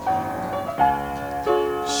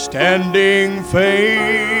standing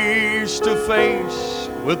face to face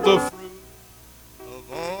with the fruit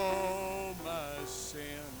of all my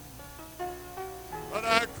sin. But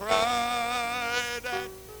I cried at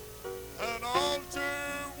an altar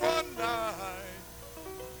one night,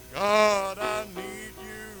 God, I need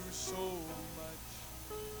you so much.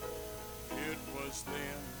 It was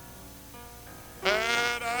then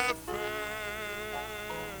that I felt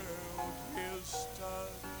his touch.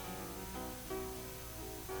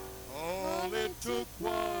 All it took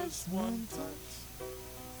was one touch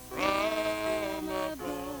from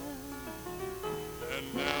above,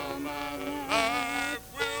 and now my life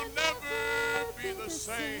will never be the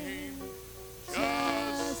same.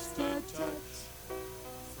 Just a touch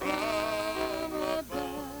from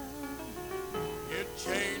above, it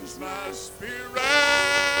changed my spirit.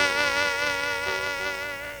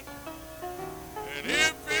 And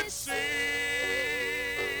if it seems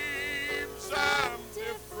I'm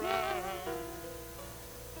different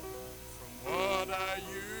from what I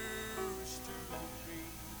used to be,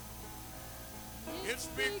 it's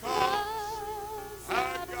because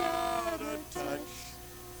I got a touch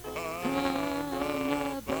from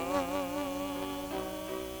above.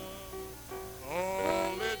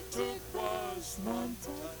 All it took was one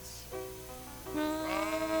touch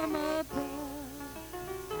from above.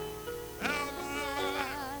 Now my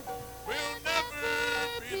life will never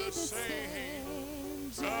be the same.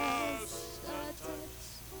 Just a touch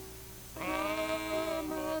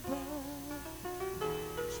from above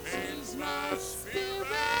changed my spirit.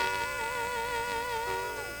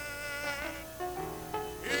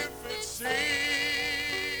 If it seems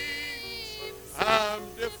I'm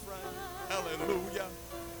different, hallelujah,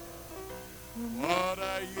 what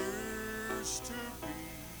I used to be,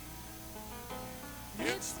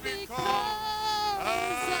 it's because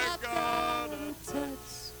I got a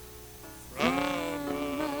touch from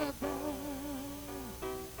above.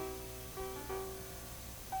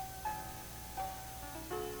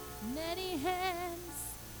 Many hands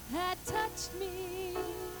had touched me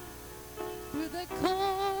through the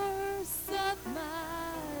course of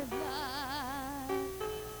my life.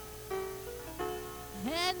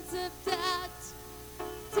 Hands of doubt,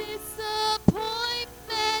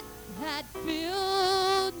 disappointment had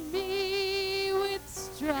filled me with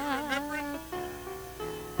strife.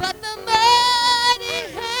 But the mighty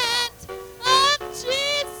hand of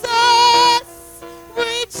Jesus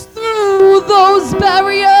reached through those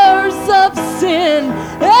barriers of sin,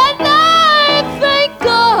 and I thank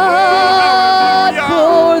God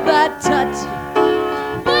for that touch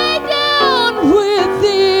way down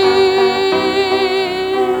within.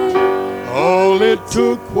 All it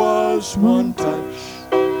took was one touch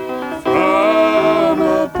from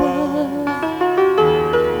above.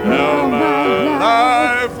 Now my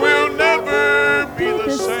life will never be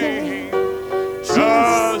the same.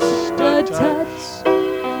 Just a touch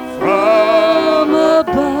from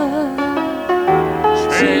above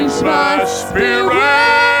changed my spirit.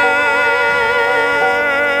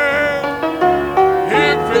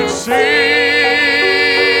 If it seems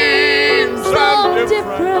I'm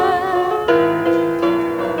different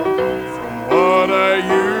from what I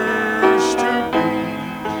used to be,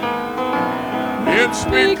 it's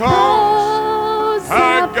because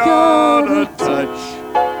I got a touch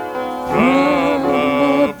from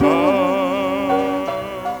above.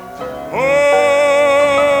 Oh,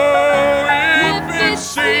 if it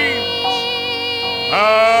seems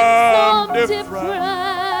I'm different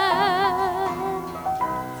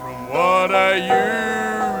from what I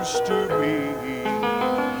used to be,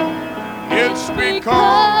 it's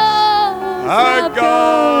because I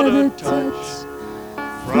got a touch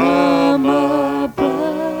from above.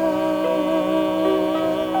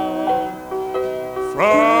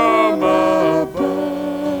 From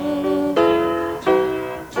above.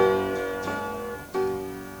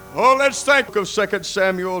 Oh, let's think of 2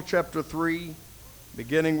 Samuel chapter 3,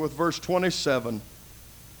 beginning with verse 27.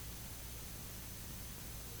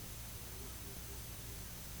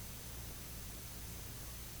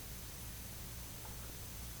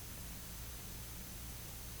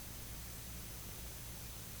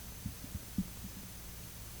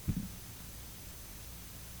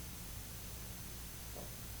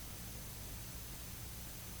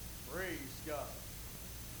 Praise God.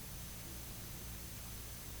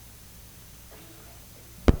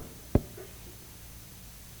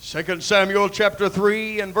 Second Samuel chapter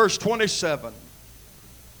 3 and verse 27.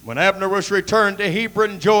 When Abner was returned to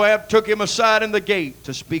Hebron, Joab took him aside in the gate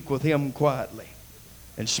to speak with him quietly,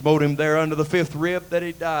 and smote him there under the fifth rib, that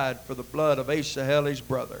he died for the blood of Asahel his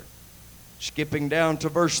brother. Skipping down to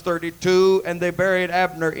verse 32, and they buried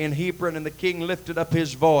Abner in Hebron, and the king lifted up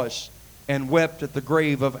his voice and wept at the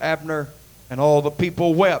grave of Abner, and all the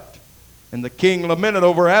people wept. And the king lamented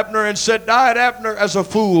over Abner and said, Died Abner as a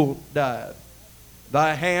fool died.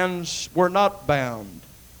 Thy hands were not bound,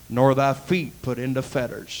 nor thy feet put into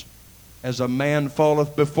fetters. As a man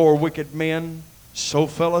falleth before wicked men, so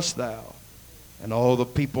fellest thou. And all the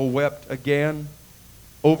people wept again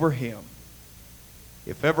over him.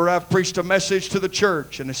 If ever I've preached a message to the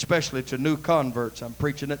church, and especially to new converts, I'm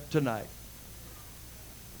preaching it tonight.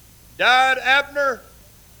 Died Abner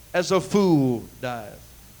as a fool died.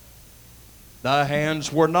 Thy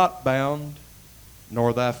hands were not bound,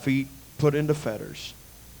 nor thy feet put into fetters.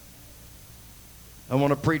 I want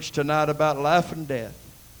to preach tonight about life and death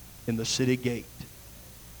in the city gate.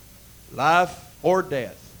 Life or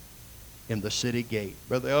death in the city gate.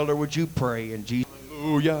 Brother Elder, would you pray in Jesus?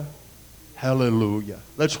 Hallelujah. Hallelujah.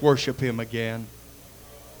 Let's worship him again.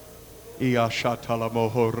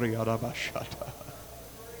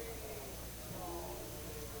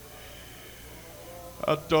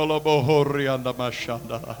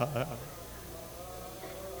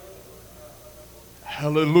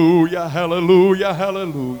 Hallelujah, hallelujah,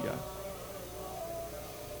 hallelujah.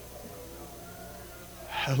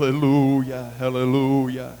 Hallelujah,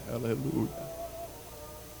 hallelujah, hallelujah.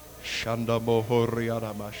 Shanda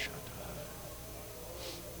mohoriana mashata.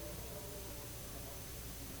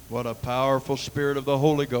 What a powerful spirit of the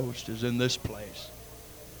Holy Ghost is in this place.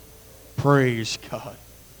 Praise God.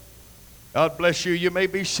 God bless you. You may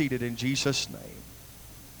be seated in Jesus' name.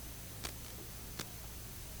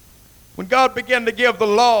 When God began to give the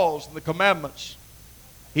laws and the commandments,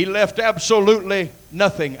 He left absolutely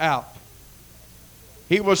nothing out.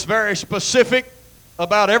 He was very specific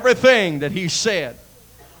about everything that He said.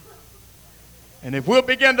 And if we'll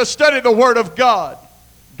begin to study the Word of God,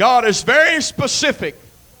 God is very specific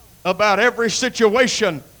about every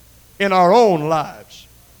situation in our own lives.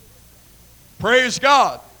 Praise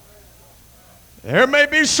God. There may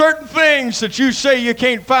be certain things that you say you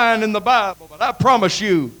can't find in the Bible, but I promise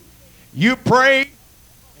you, you pray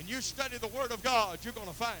and you study the Word of God, you're going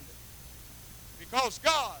to find it. Because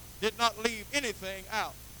God did not leave anything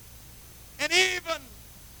out. And even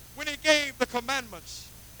when He gave the commandments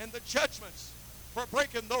and the judgments for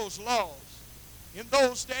breaking those laws, in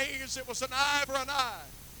those days it was an eye for an eye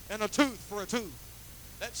and a tooth for a tooth.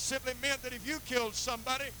 That simply meant that if you killed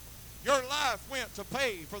somebody, your life went to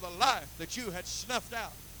pay for the life that you had snuffed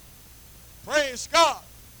out. Praise God.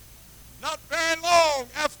 Not very long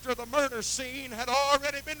after the murder scene had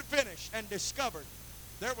already been finished and discovered,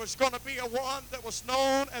 there was going to be a one that was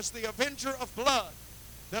known as the Avenger of Blood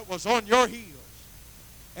that was on your heels.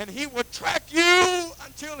 And he would track you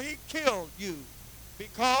until he killed you,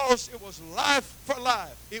 because it was life for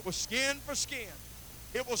life. It was skin for skin.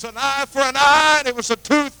 It was an eye for an eye, and it was a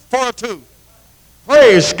tooth for a tooth.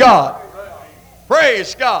 Praise God.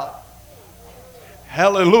 Praise God.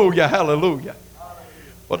 Hallelujah, hallelujah.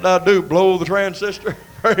 What did I do? Blow the transistor?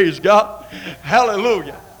 Praise God.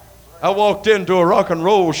 Hallelujah. I walked into a rock and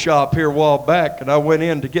roll shop here a while back, and I went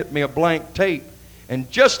in to get me a blank tape. And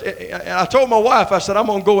I told my wife, I said, I'm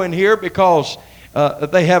going to go in here because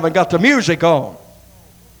they haven't got the music on.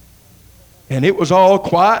 And it was all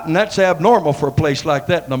quiet, and that's abnormal for a place like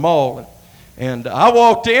that in the mall. And I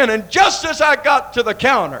walked in, and just as I got to the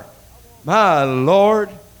counter, my Lord,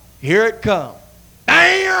 here it comes.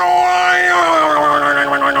 I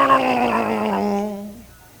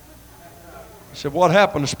said, what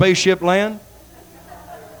happened? A spaceship land?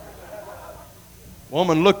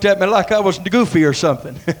 Woman looked at me like I was goofy or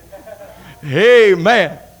something.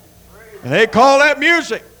 Amen. And they call that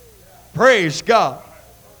music. Praise God.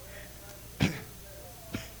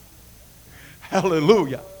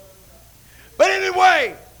 Hallelujah. But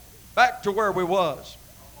anyway, back to where we was.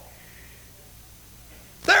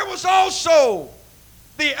 There was also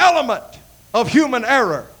the element of human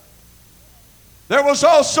error. There was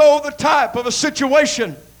also the type of a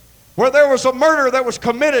situation where there was a murder that was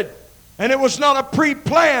committed, and it was not a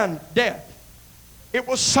pre-planned death. It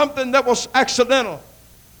was something that was accidental.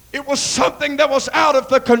 It was something that was out of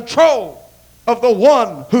the control of the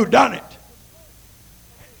one who done it.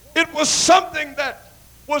 It was something that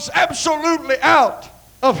was absolutely out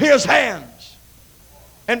of his hands.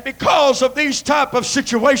 And because of these type of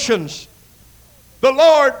situations, the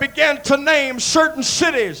Lord began to name certain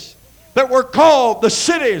cities that were called the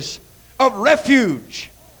cities of refuge,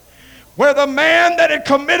 where the man that had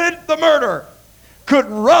committed the murder could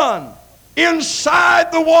run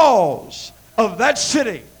inside the walls of that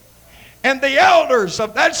city. And the elders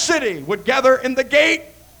of that city would gather in the gate,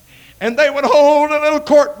 and they would hold a little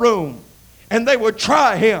courtroom. and they would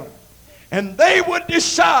try him. And they would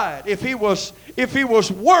decide if he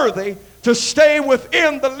was worthy to stay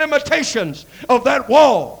within the limitations of that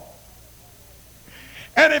wall.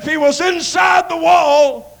 And if he was inside the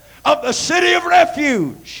wall of the city of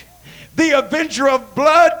refuge, the avenger of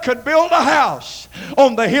blood could build a house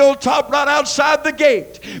on the hilltop right outside the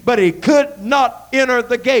gate, but he could not enter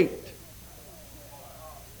the gate.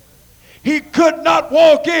 He could not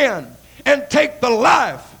walk in and take the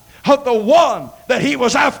life of the one that he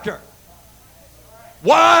was after.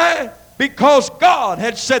 Why? Because God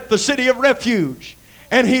had set the city of refuge,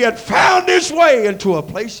 and he had found his way into a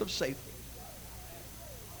place of safety.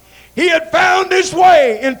 He had found his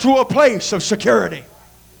way into a place of security.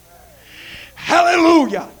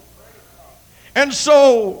 Hallelujah. And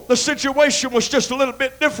so the situation was just a little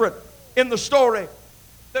bit different in the story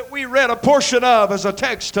that we read a portion of as a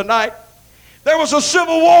text tonight. There was a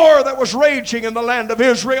civil war that was raging in the land of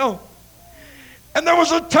Israel. And there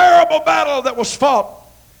was a terrible battle that was fought.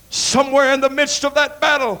 Somewhere in the midst of that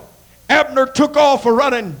battle, Abner took off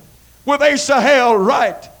running with Asahel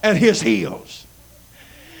right at his heels.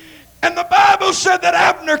 And the Bible said that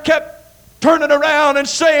Abner kept turning around and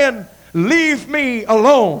saying, "Leave me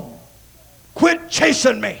alone. Quit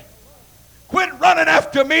chasing me. Quit running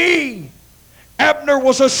after me." Abner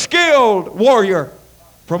was a skilled warrior.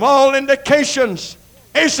 From all indications,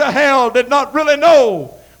 Asahel did not really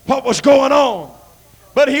know what was going on.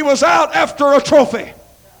 But he was out after a trophy.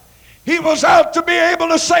 He was out to be able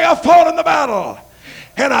to say, "I fought in the battle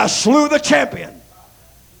and I slew the champion."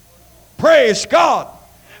 Praise God.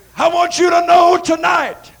 I want you to know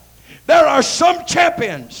tonight, there are some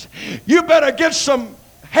champions you better get some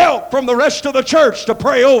help from the rest of the church to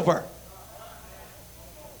pray over.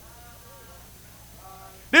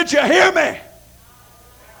 Did you hear me?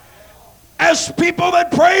 As people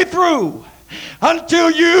that pray through until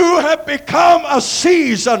you have become a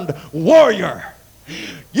seasoned warrior,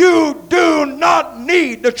 you do not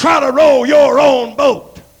need to try to row your own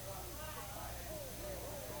boat.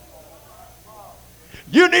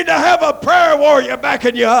 You need to have a prayer warrior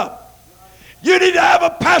backing you up. You need to have a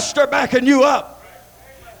pastor backing you up.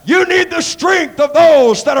 You need the strength of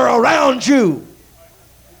those that are around you.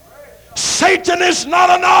 Satan is not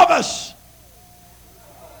a novice.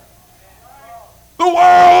 The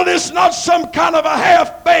world is not some kind of a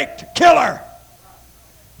half-baked killer.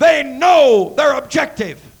 They know their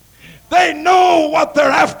objective. They know what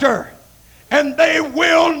they're after. And they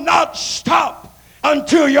will not stop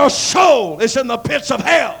until your soul is in the pits of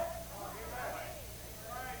hell.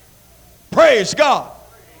 Praise God.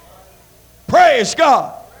 Praise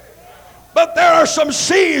God. But there are some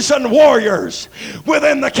seasoned warriors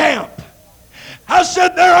within the camp. I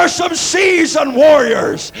said there are some seasoned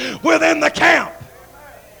warriors within the camp.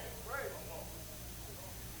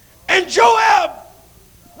 And Joab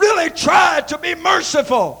really tried to be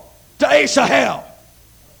merciful to Asahel.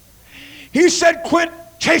 He said, "Quit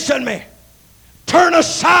chasing me. Turn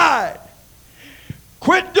aside.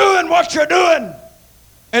 Quit doing what you're doing."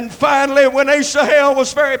 And finally, when Asahel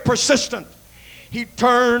was very persistent, he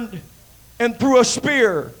turned and threw a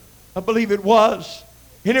spear, I believe it was.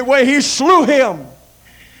 Anyway, he slew him,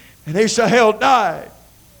 and Asahel died.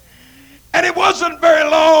 And it wasn't very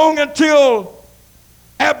long until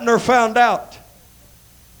Abner found out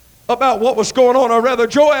about what was going on, or rather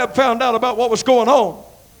Joab found out about what was going on.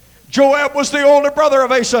 Joab was the older brother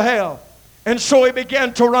of Asahel, and so he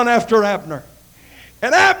began to run after Abner.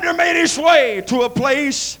 And Abner made his way to a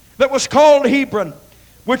place that was called Hebron,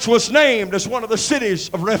 which was named as one of the cities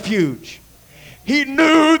of refuge. He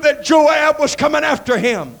knew that Joab was coming after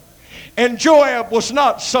him, and Joab was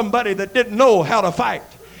not somebody that didn't know how to fight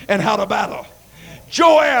and how to battle.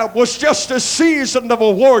 Joab was just as seasoned of a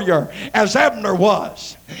warrior as Abner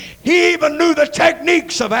was. He even knew the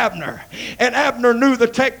techniques of Abner, and Abner knew the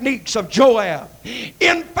techniques of Joab.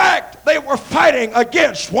 In fact, they were fighting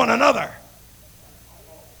against one another.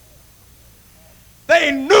 They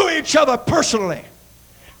knew each other personally.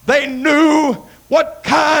 They knew what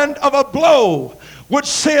kind of a blow would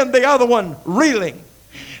send the other one reeling.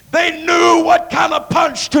 They knew what kind of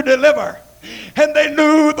punch to deliver. And they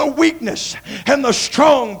knew the weakness and the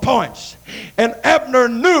strong points. And Abner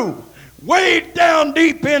knew way down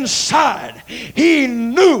deep inside, he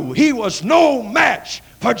knew he was no match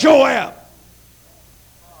for Joab.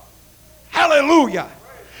 Hallelujah.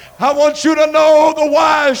 I want you to know the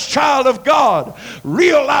wise child of God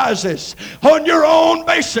realizes on your own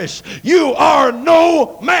basis you are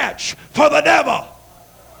no match for the devil.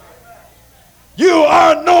 You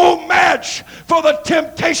are no match for the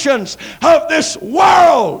temptations of this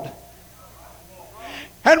world.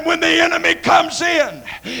 And when the enemy comes in,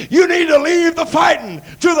 you need to leave the fighting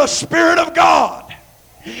to the Spirit of God.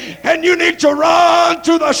 And you need to run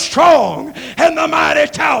to the strong and the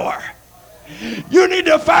mighty tower. You need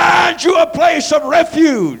to find you a place of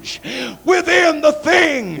refuge within the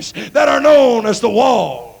things that are known as the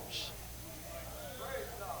walls.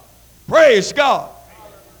 Praise God.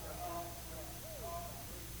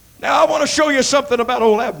 Now I want to show you something about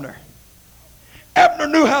old Abner. Abner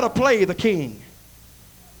knew how to play the king.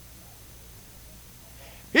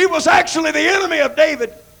 He was actually the enemy of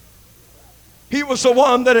David. He was the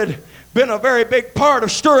one that had been a very big part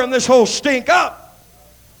of stirring this whole stink up.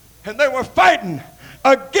 And they were fighting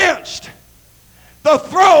against the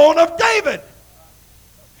throne of David.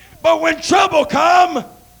 But when trouble come,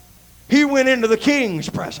 he went into the king's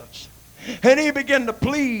presence. And he began to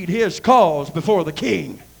plead his cause before the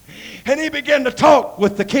king. And he began to talk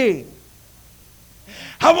with the king.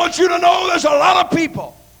 I want you to know there's a lot of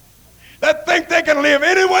people that think they can live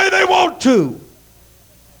any way they want to.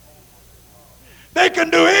 They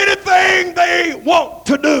can do anything they want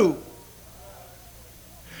to do.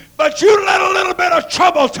 But you let a little bit of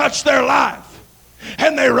trouble touch their life,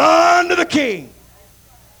 and they run to the king.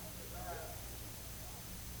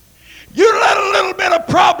 You let a little bit of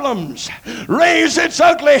problems raise its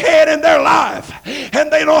ugly head in their life,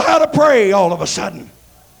 and they know how to pray all of a sudden.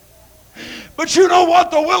 But you know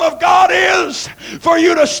what the will of God is? For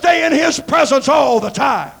you to stay in His presence all the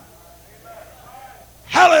time.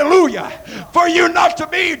 Hallelujah. For you not to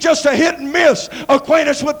be just a hit and miss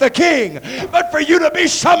acquaintance with the king, but for you to be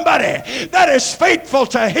somebody that is faithful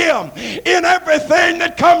to Him in everything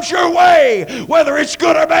that comes your way, whether it's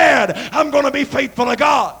good or bad. I'm going to be faithful to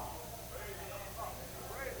God.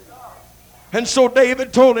 And so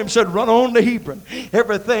David told him, said, run on to Hebron.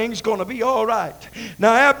 Everything's going to be all right.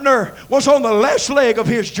 Now Abner was on the last leg of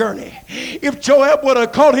his journey. If Joab would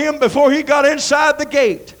have caught him before he got inside the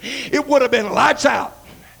gate, it would have been lights out.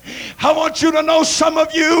 I want you to know, some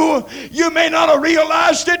of you, you may not have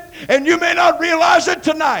realized it, and you may not realize it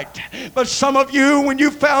tonight. But some of you, when you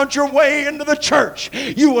found your way into the church,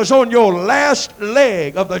 you was on your last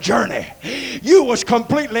leg of the journey. You was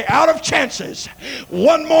completely out of chances.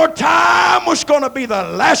 One more time was going to be the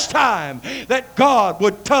last time that God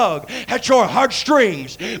would tug at your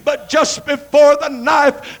heartstrings. But just before the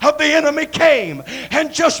knife of the enemy came,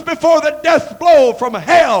 and just before the death blow from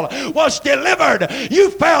hell was delivered, you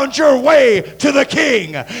found your way to the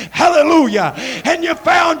King. Hallelujah. And you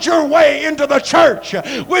found your way into the church,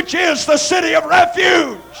 which is the city of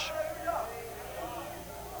refuge.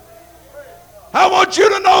 I want you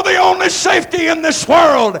to know the only safety in this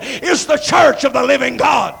world is the church of the living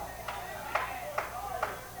God.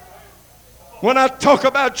 When I talk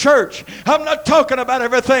about church, I'm not talking about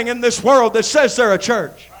everything in this world that says they're a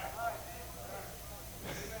church.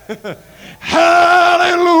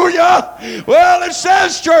 Hallelujah. Well, it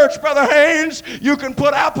says church, Brother Haines. You can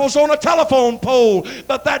put apples on a telephone pole,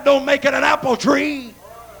 but that don't make it an apple tree.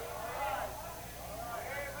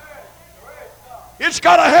 It's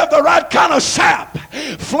got to have the right kind of sap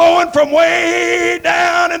flowing from way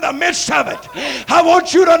down in the midst of it. I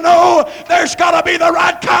want you to know there's got to be the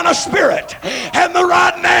right kind of spirit and the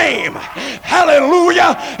right name.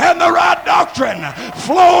 Hallelujah. And the right doctrine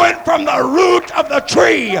flowing from the root of the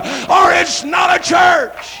tree, or it's not a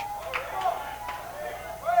church.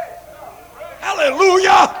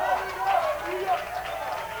 Hallelujah.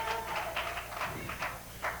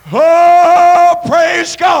 Oh,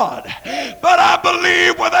 praise God. But I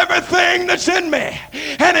believe with everything that's in me,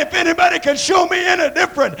 and if anybody can show me any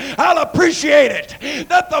different, I'll appreciate it,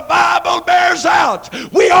 that the Bible bears out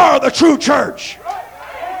we are the true church.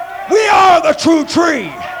 We are the true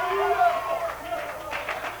tree.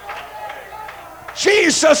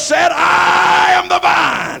 Jesus said, I am the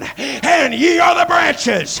vine, and ye are the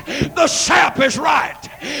branches. The sap is right.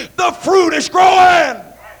 The fruit is growing.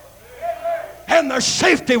 And there's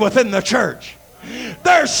safety within the church.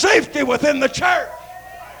 There's safety within the church.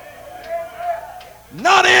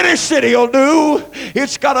 Not any city will do.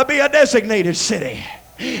 It's got to be a designated city.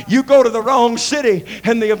 You go to the wrong city,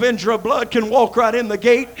 and the avenger of blood can walk right in the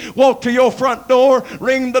gate, walk to your front door,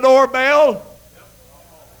 ring the doorbell.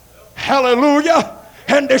 Hallelujah.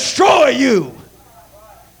 And destroy you.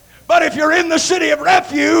 But if you're in the city of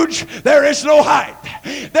refuge, there is no height,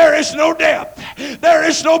 there is no depth, there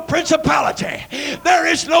is no principality, there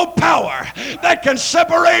is no power that can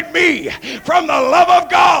separate me from the love of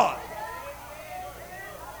God.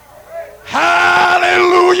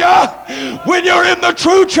 Hallelujah. When you're in the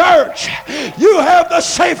true church, you have the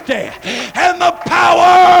safety and the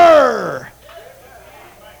power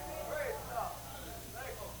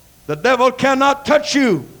The devil cannot touch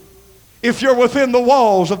you if you're within the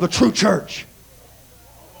walls of the true church.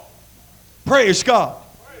 Praise God.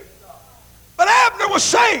 But Abner was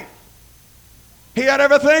saved. He had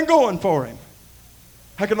everything going for him.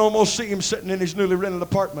 I can almost see him sitting in his newly rented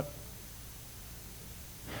apartment.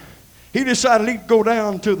 He decided he'd go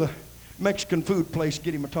down to the Mexican food place,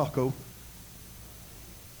 get him a taco.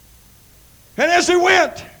 And as he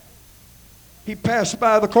went, he passed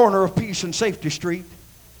by the corner of Peace and Safety Street.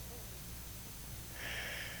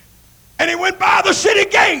 And he went by the city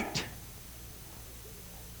gate.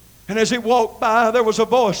 And as he walked by, there was a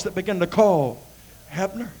voice that began to call,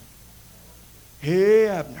 Abner. Hey,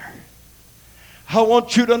 Abner. I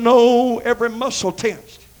want you to know every muscle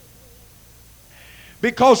tensed.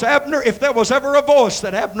 Because Abner, if there was ever a voice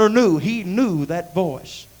that Abner knew, he knew that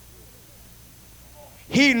voice.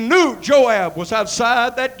 He knew Joab was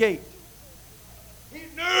outside that gate. He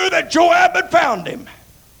knew that Joab had found him.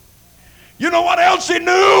 You know what else he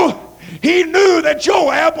knew? He knew that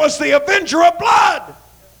Joab was the avenger of blood.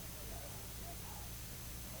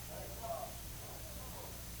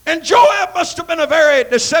 And Joab must have been a very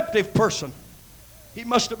deceptive person. He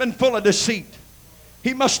must have been full of deceit.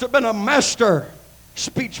 He must have been a master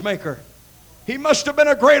speech maker. He must have been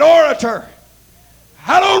a great orator.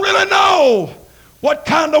 I don't really know what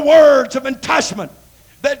kind of words of enticement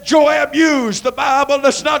that Joab used. The Bible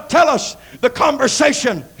does not tell us the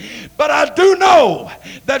conversation. But I do know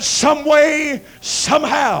that some way,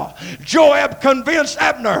 somehow, Joab convinced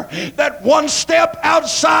Abner that one step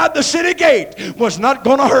outside the city gate was not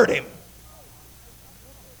going to hurt him.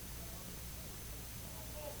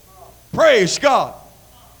 Praise God.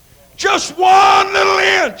 Just one little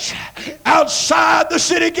inch outside the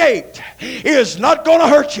city gate is not going to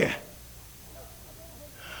hurt you.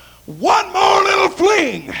 One more little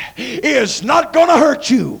fling is not going to hurt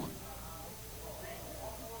you.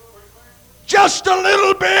 Just a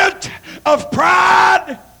little bit of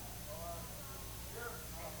pride,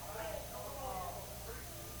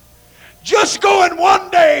 just going one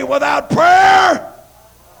day without prayer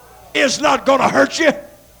is not going to hurt you.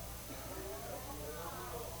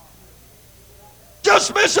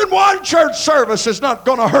 Just missing one church service is not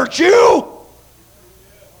going to hurt you.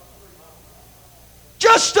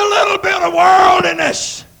 Just a little bit of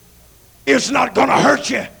worldliness is not going to hurt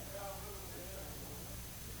you.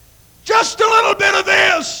 Just a little bit of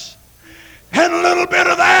this and a little bit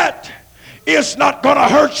of that is not going to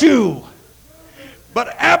hurt you.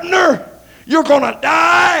 But Abner, you're going to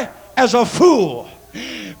die as a fool.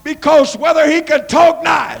 Because whether he can talk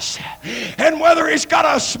nice and whether he's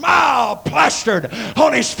got a smile plastered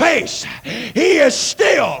on his face, he is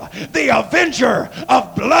still the avenger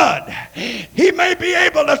of blood. He may be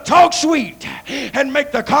able to talk sweet and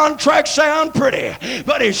make the contract sound pretty,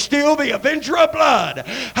 but he's still the avenger of blood.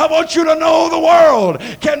 I want you to know the world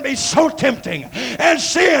can be so tempting and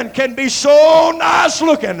sin can be so nice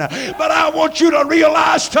looking, but I want you to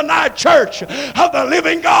realize tonight, church of the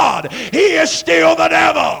living God, he is still the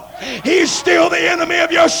devil. He's still the enemy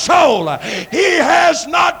of your soul. He has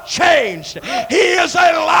not changed. He is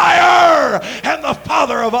a liar and the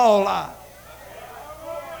father of all lies.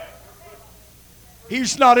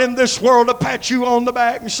 He's not in this world to pat you on the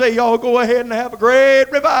back and say, y'all go ahead and have a great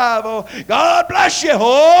revival. God bless you.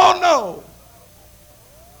 Oh, no.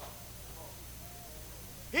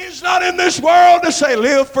 He's not in this world to say,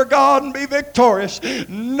 live for God and be victorious.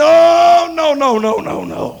 No, no, no, no, no,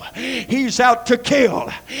 no. He's out to kill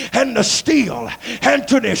and to steal and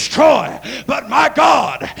to destroy. But my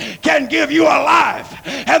God can give you a life.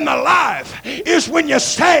 And the life is when you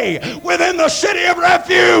stay within the city of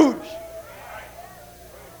refuge.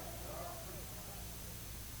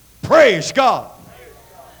 Praise God.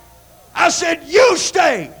 I said, you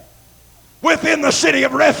stay within the city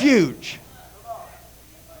of refuge.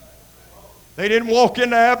 They didn't walk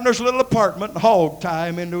into Abner's little apartment and hog tie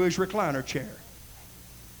him into his recliner chair.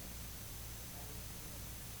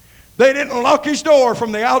 They didn't lock his door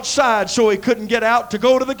from the outside so he couldn't get out to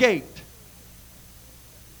go to the gate.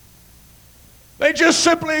 They just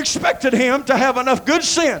simply expected him to have enough good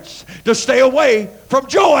sense to stay away from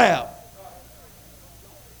Joab.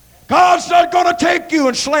 God's not going to take you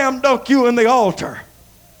and slam dunk you in the altar.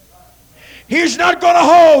 He's not going to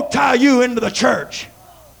hog tie you into the church.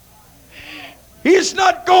 He's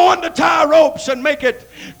not going to tie ropes and make it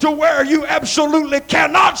to where you absolutely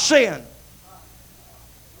cannot sin.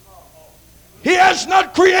 He has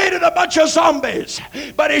not created a bunch of zombies,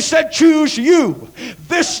 but he said, choose you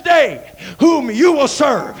this day whom you will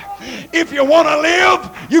serve. If you want to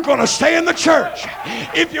live, you're going to stay in the church.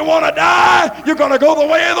 If you want to die, you're going to go the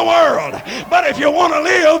way of the world. But if you want to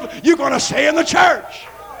live, you're going to stay in the church.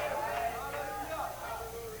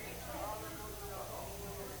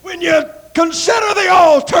 when you consider the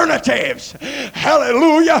alternatives,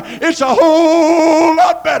 hallelujah, it's a whole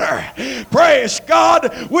lot better. Praise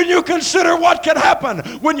God. When you consider what can happen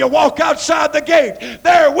when you walk outside the gate,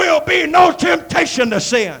 there will be no temptation to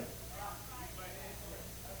sin.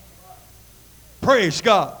 Praise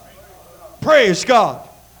God. Praise God.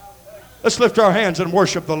 Let's lift our hands and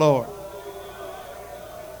worship the Lord.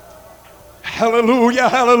 Hallelujah,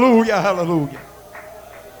 hallelujah, hallelujah.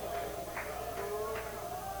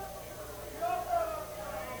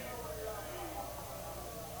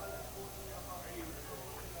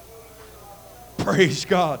 Praise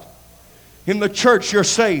God. In the church, you're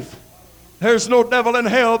safe. There's no devil in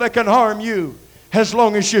hell that can harm you as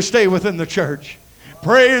long as you stay within the church.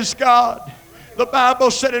 Praise God. The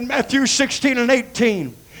Bible said in Matthew 16 and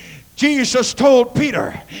 18, Jesus told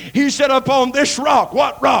Peter, he said, upon this rock,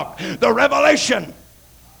 what rock? The revelation,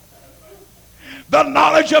 the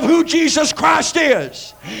knowledge of who Jesus Christ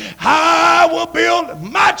is. I will build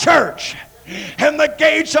my church, and the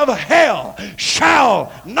gates of hell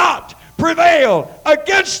shall not prevail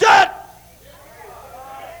against it.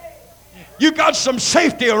 You got some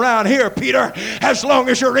safety around here, Peter, as long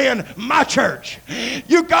as you're in my church.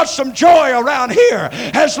 You got some joy around here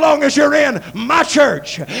as long as you're in my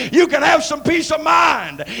church. You can have some peace of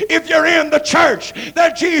mind if you're in the church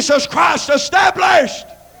that Jesus Christ established.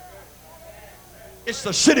 It's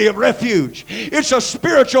the city of refuge. It's a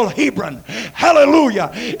spiritual Hebron.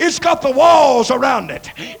 Hallelujah. It's got the walls around it.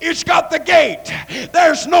 It's got the gate.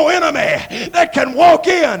 There's no enemy that can walk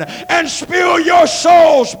in and spill your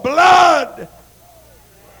soul's blood.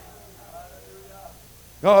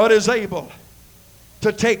 God is able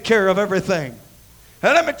to take care of everything.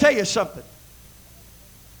 And let me tell you something.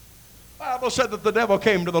 The Bible said that the devil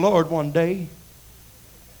came to the Lord one day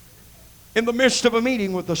in the midst of a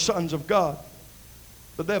meeting with the sons of God.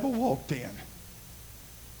 The devil walked in.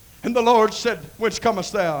 And the Lord said, whence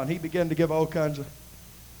comest thou? And he began to give all kinds of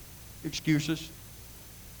excuses.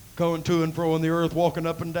 Going to and fro in the earth, walking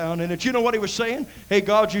up and down in it. You know what he was saying? Hey,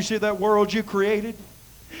 God, you see that world you created?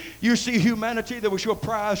 You see humanity that was your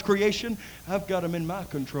prized creation? I've got them in my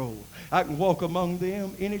control. I can walk among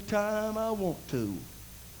them anytime I want to.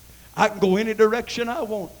 I can go any direction I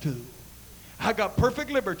want to. I got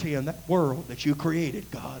perfect liberty in that world that you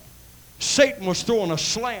created, God. Satan was throwing a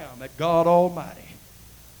slam at God Almighty.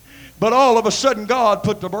 But all of a sudden, God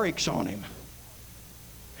put the brakes on him.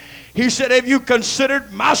 He said, have you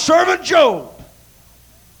considered my servant Job?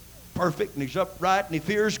 Perfect, and he's upright, and he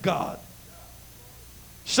fears God.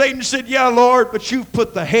 Satan said, yeah, Lord, but you've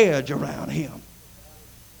put the hedge around him.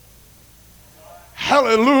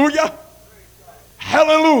 Hallelujah.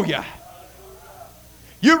 Hallelujah.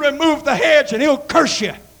 You remove the hedge, and he'll curse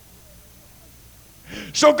you.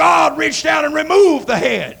 So God reached down and removed the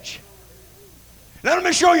hedge. Now let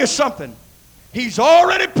me show you something. He's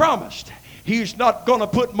already promised he's not going to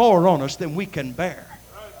put more on us than we can bear.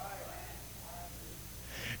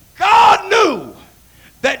 God knew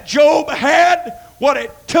that Job had what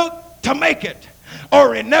it took to make it,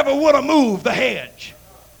 or he never would have moved the hedge.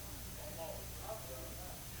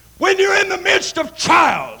 When you're in the midst of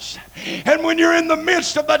trials, and when you're in the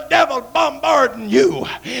midst of the devil bombarding you,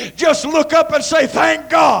 just look up and say,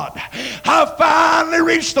 thank God, I finally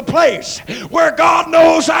reached the place where God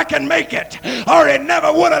knows I can make it, or he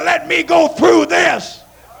never would have let me go through this.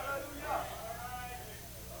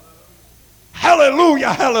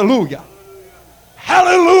 Hallelujah, hallelujah.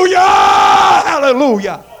 Hallelujah,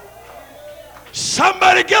 hallelujah.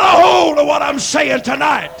 Somebody get a hold of what I'm saying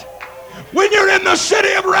tonight. When you're in the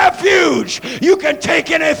city of refuge, you can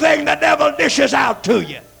take anything the devil dishes out to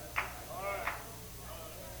you.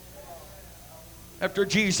 After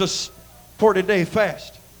Jesus' 40-day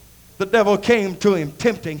fast, the devil came to him,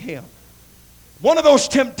 tempting him. One of those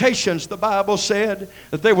temptations, the Bible said,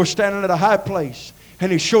 that they were standing at a high place,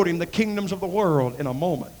 and he showed him the kingdoms of the world in a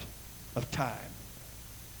moment of time.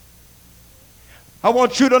 I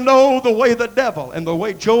want you to know the way the devil and the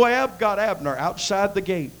way Joab got Abner outside the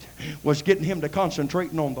gate was getting him to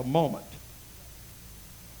concentrating on the moment.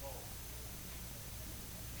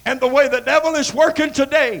 And the way the devil is working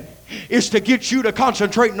today is to get you to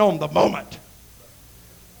concentrating on the moment.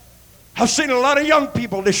 I've seen a lot of young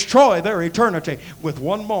people destroy their eternity with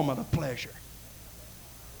one moment of pleasure.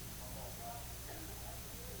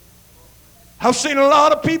 I've seen a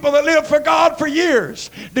lot of people that live for God for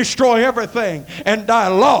years destroy everything and die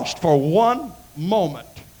lost for one moment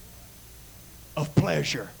of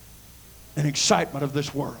pleasure and excitement of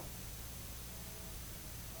this world.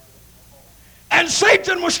 And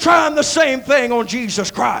Satan was trying the same thing on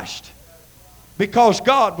Jesus Christ, because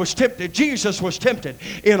God was tempted. Jesus was tempted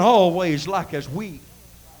in all ways like as we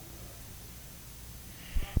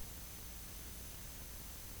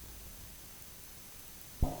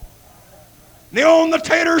And he owned the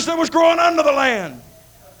taters that was growing under the land.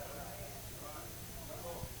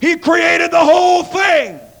 He created the whole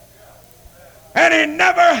thing. And he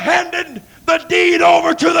never handed the deed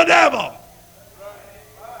over to the devil.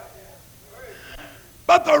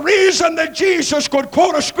 But the reason that Jesus could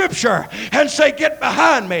quote a scripture and say, "Get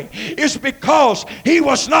behind me," is because he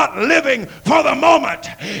was not living for the moment.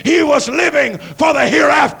 He was living for the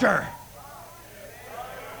hereafter.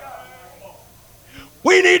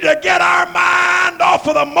 We need to get our mind off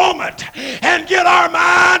of the moment and get our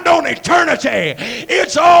mind on eternity.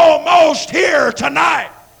 It's almost here tonight.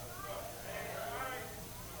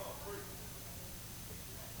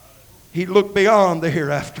 He looked beyond the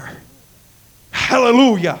hereafter.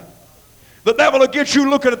 Hallelujah. The devil will get you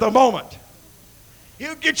looking at the moment.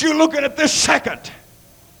 He'll get you looking at this second.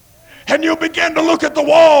 And you'll begin to look at the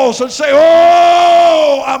walls and say,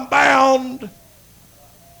 "Oh, I'm bound.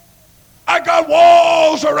 I got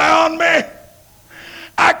walls around me.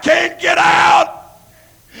 I can't get out."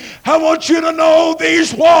 I want you to know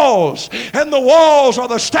these walls, and the walls are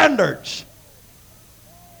the standards.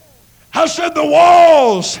 I said the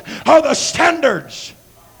walls are the standards.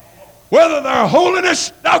 Whether they're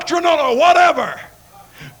holiness, doctrinal, or whatever,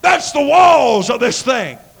 that's the walls of this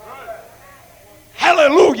thing.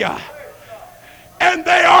 Hallelujah. And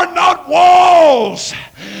they are not walls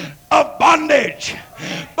of bondage,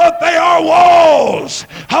 but they are walls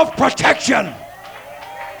of protection.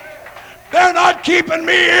 They're not keeping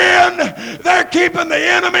me in, they're keeping the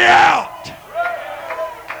enemy out.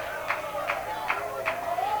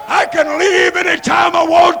 I can leave anytime I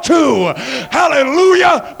want to.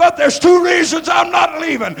 Hallelujah. But there's two reasons I'm not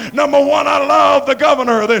leaving. Number one, I love the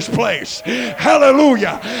governor of this place.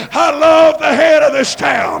 Hallelujah. I love the head of this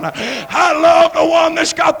town. I love the one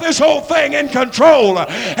that's got this whole thing in control.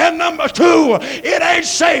 And number two, it ain't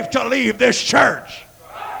safe to leave this church.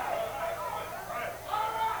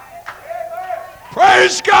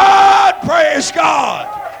 Praise God. Praise God.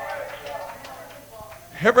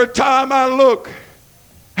 Every time I look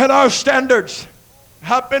at our standards,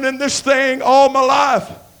 I've been in this thing all my life.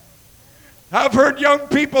 I've heard young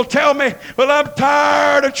people tell me, "Well, I'm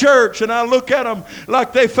tired of church," and I look at them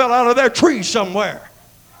like they fell out of their tree somewhere.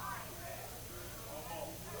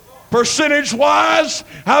 Percentage-wise,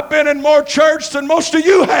 I've been in more church than most of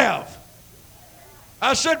you have.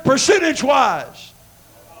 I said percentage-wise.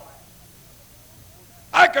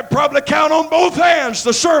 I could probably count on both hands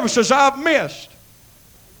the services I've missed.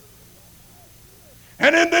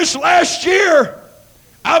 And in this last year,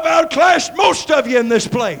 I've outclassed most of you in this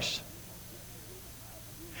place.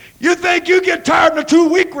 You think you get tired of a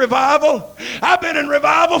 2-week revival? I've been in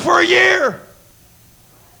revival for a year.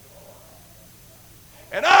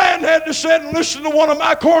 And I hadn't had to sit and listen to one of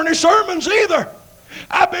my corny sermons either.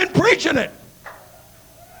 I've been preaching it.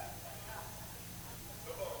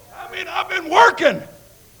 I mean, I've been working.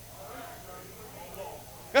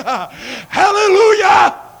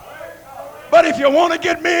 Hallelujah. But if you want to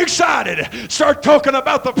get me excited, start talking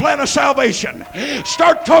about the plan of salvation.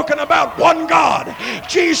 Start talking about one God,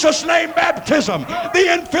 Jesus' name baptism, the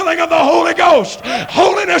infilling of the Holy Ghost,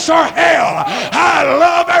 holiness or hell. I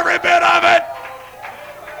love every bit of it.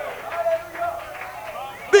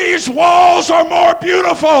 These walls are more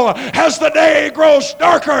beautiful as the day grows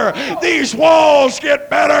darker. These walls get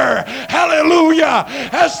better. Hallelujah.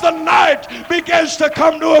 As the night begins to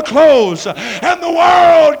come to a close and the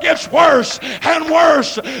world gets worse and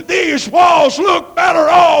worse, these walls look better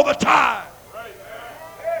all the time.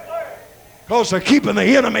 Because they're keeping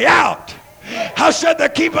the enemy out. I said they're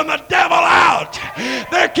keeping the devil out.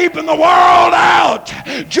 They're keeping the world out.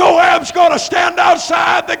 Joab's going to stand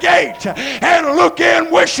outside the gate and look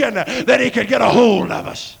in wishing that he could get a hold of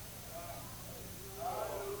us.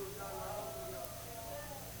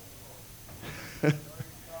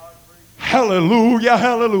 Hallelujah,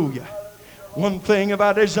 hallelujah. One thing have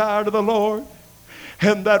I desired of the Lord,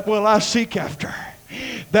 and that will I seek after,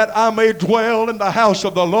 that I may dwell in the house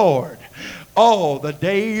of the Lord all the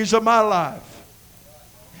days of my life,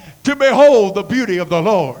 to behold the beauty of the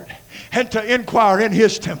Lord and to inquire in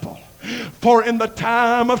his temple. For in the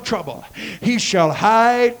time of trouble he shall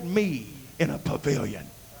hide me in a pavilion.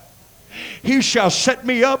 He shall set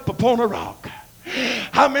me up upon a rock.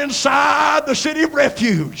 I'm inside the city of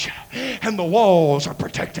refuge, and the walls are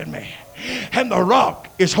protecting me, and the rock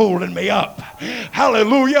is holding me up.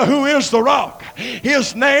 Hallelujah. Who is the rock?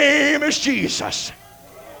 His name is Jesus.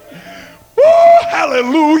 Woo,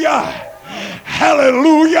 hallelujah.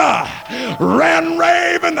 Hallelujah. Ran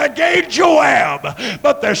rave in the gate Joab,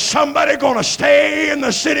 but there's somebody going to stay in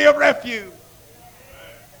the city of refuge.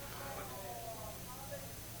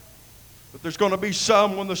 But there's going to be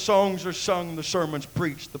some when the songs are sung, the sermon's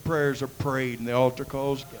preached, the prayers are prayed, and the altar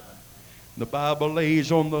call's given. And the Bible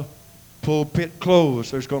lays on the pulpit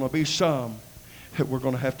closed. There's going to be some that we're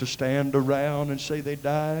going to have to stand around and say they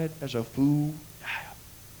died as a fool.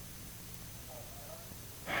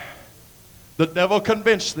 The devil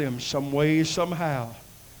convinced them some way, somehow,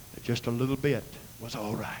 that just a little bit was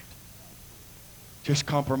all right. Just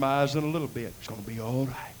compromising a little bit, it's going to be all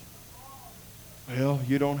right. Well,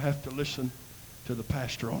 you don't have to listen to the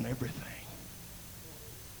pastor on everything.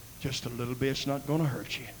 Just a little bit's not going to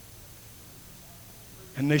hurt you.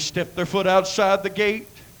 And they step their foot outside the gate,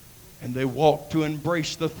 and they walk to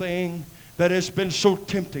embrace the thing that has been so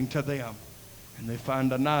tempting to them. And they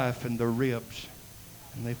find a knife in their ribs,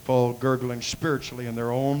 and they fall gurgling spiritually in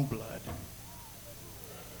their own blood.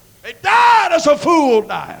 They died as a fool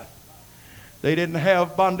dieth. They didn't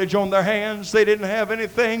have bondage on their hands. They didn't have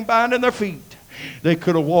anything binding their feet. They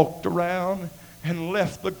could have walked around and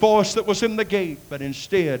left the voice that was in the gate, but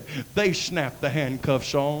instead they snapped the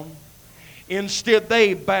handcuffs on. Instead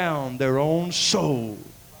they bound their own soul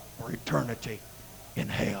for eternity in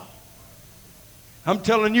hell. I'm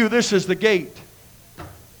telling you, this is the gate.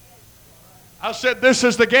 I said this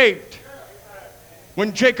is the gate.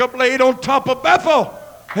 When Jacob laid on top of Bethel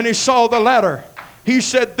and he saw the ladder, he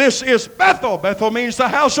said, this is Bethel. Bethel means the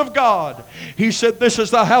house of God. He said, this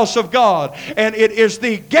is the house of God, and it is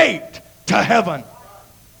the gate to heaven.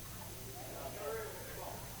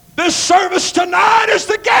 This service tonight is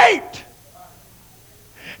the gate.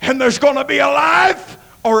 And there's going to be a life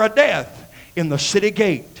or a death in the city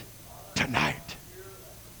gate tonight.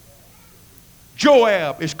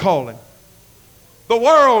 Joab is calling. The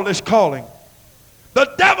world is calling.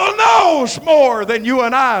 The devil knows more than you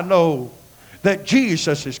and I know that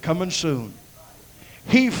Jesus is coming soon.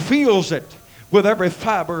 He feels it with every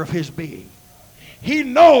fiber of his being. He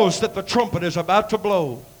knows that the trumpet is about to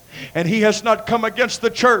blow. And he has not come against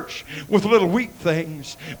the church with little weak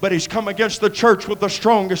things, but he's come against the church with the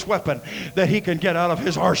strongest weapon that he can get out of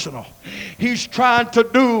his arsenal. He's trying to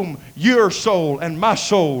doom your soul and my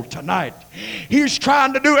soul tonight. He's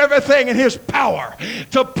trying to do everything in his power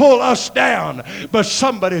to pull us down, but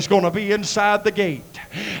somebody's going to be inside the gate.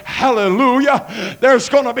 Hallelujah. There's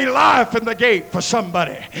going to be life in the gate for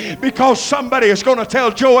somebody, because somebody is going to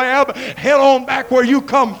tell Joab, head on back where you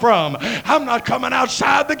come from. I'm not coming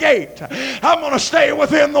outside the gate. I'm going to stay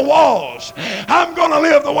within the walls. I'm going to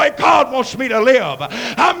live the way God wants me to live.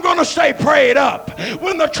 I'm going to stay prayed up.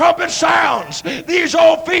 When the trumpet sounds, these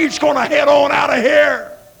old feet's going to head on out of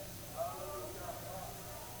here.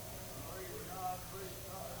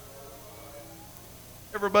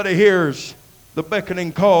 Everybody hears the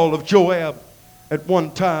beckoning call of Joab at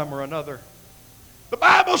one time or another. The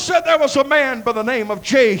Bible said there was a man by the name of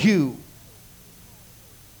Jehu.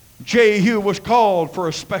 Jehu was called for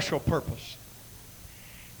a special purpose.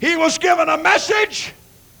 He was given a message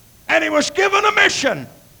and he was given a mission.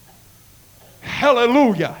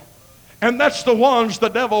 Hallelujah. And that's the ones the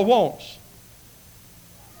devil wants.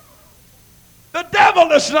 The devil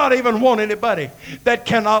does not even want anybody that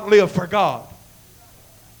cannot live for God.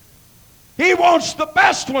 He wants the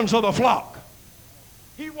best ones of the flock.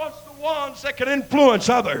 He wants the ones that can influence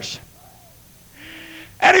others.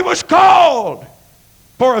 And he was called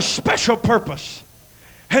for a special purpose.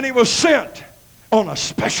 And he was sent on a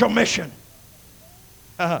special mission.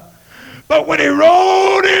 But when he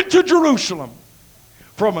rode into Jerusalem,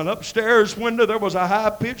 from an upstairs window there was a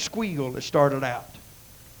high-pitched squeal that started out.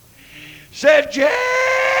 Said,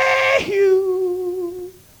 Jehu.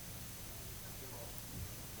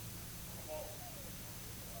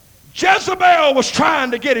 Jezebel was trying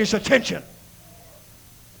to get his attention.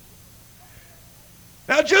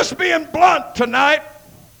 Now, just being blunt tonight,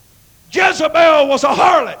 Jezebel was a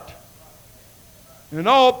harlot. In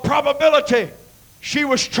all probability, she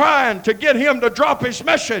was trying to get him to drop his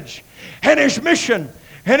message and his mission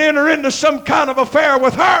and enter into some kind of affair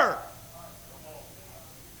with her.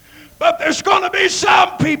 But there's going to be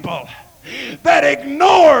some people that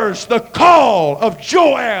ignores the call of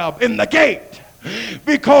Joab in the gate.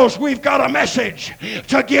 Because we've got a message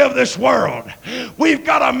to give this world. We've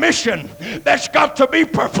got a mission that's got to be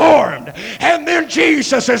performed. And then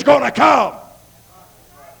Jesus is going to come.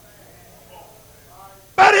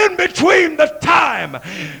 But in between the time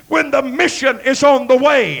when the mission is on the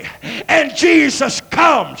way and Jesus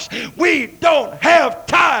comes, we don't have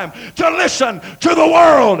time to listen to the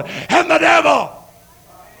world and the devil.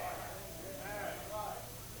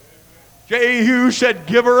 Jehu said,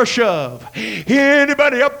 give her a shove.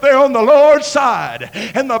 Anybody up there on the Lord's side?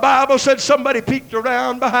 And the Bible said somebody peeked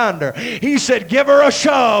around behind her. He said, give her a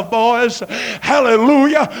shove, boys.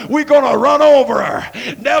 Hallelujah. We're going to run over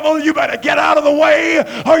her. Devil, you better get out of the way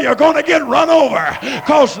or you're going to get run over.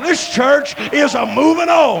 Because this church is a moving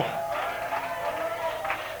on.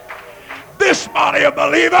 This body of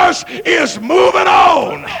believers is moving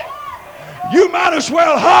on. You might as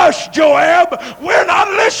well hush, Joab. We're not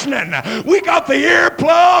listening. We got the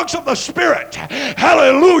earplugs of the Spirit.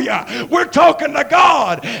 Hallelujah. We're talking to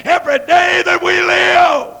God every day that we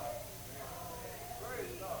live.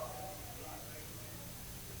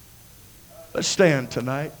 Let's stand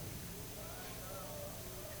tonight.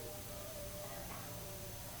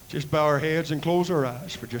 Just bow our heads and close our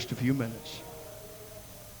eyes for just a few minutes.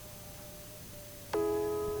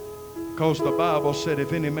 Because the Bible said,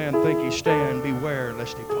 if any man think he stand, beware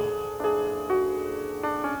lest he fall.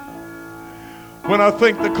 When I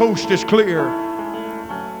think the coast is clear,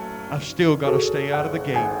 I've still got to stay out of the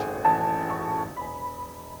gate.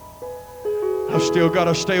 I've still got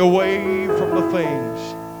to stay away from the things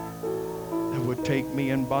that would take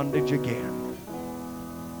me in bondage again.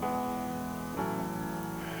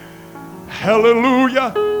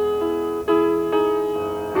 Hallelujah.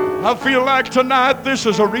 I feel like tonight this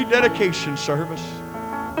is a rededication service.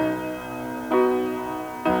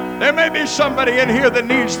 There may be somebody in here that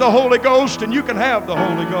needs the Holy Ghost, and you can have the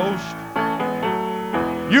Holy Ghost.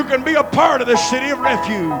 You can be a part of the city of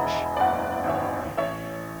refuge.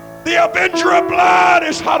 The Avenger of Blood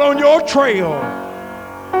is hot on your trail,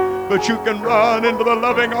 but you can run into the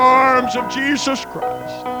loving arms of Jesus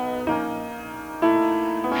Christ.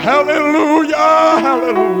 Hallelujah,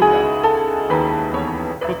 hallelujah.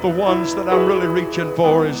 But the ones that I'm really reaching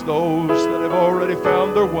for is those that have already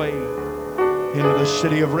found their way into the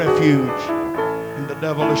city of refuge. And the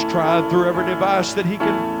devil has tried through every device that he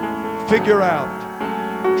can figure out,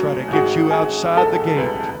 try to get you outside the gate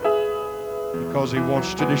because he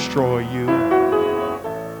wants to destroy you.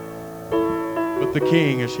 But the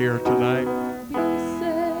King is here tonight.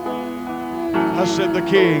 I said the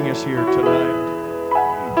King is here tonight.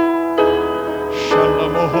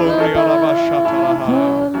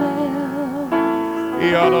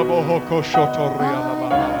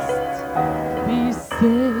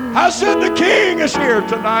 I said the King is here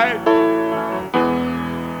tonight.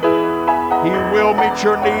 He will meet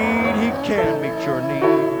your need. He can meet your need.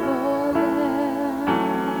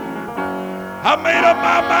 I made up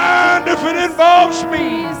my mind, if it involves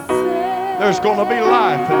me, there's going to be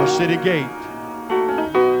life in the city gate.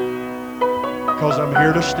 Because I'm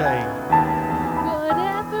here to stay.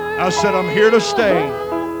 I said, I'm here to stay.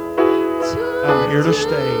 I'm here to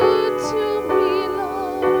stay.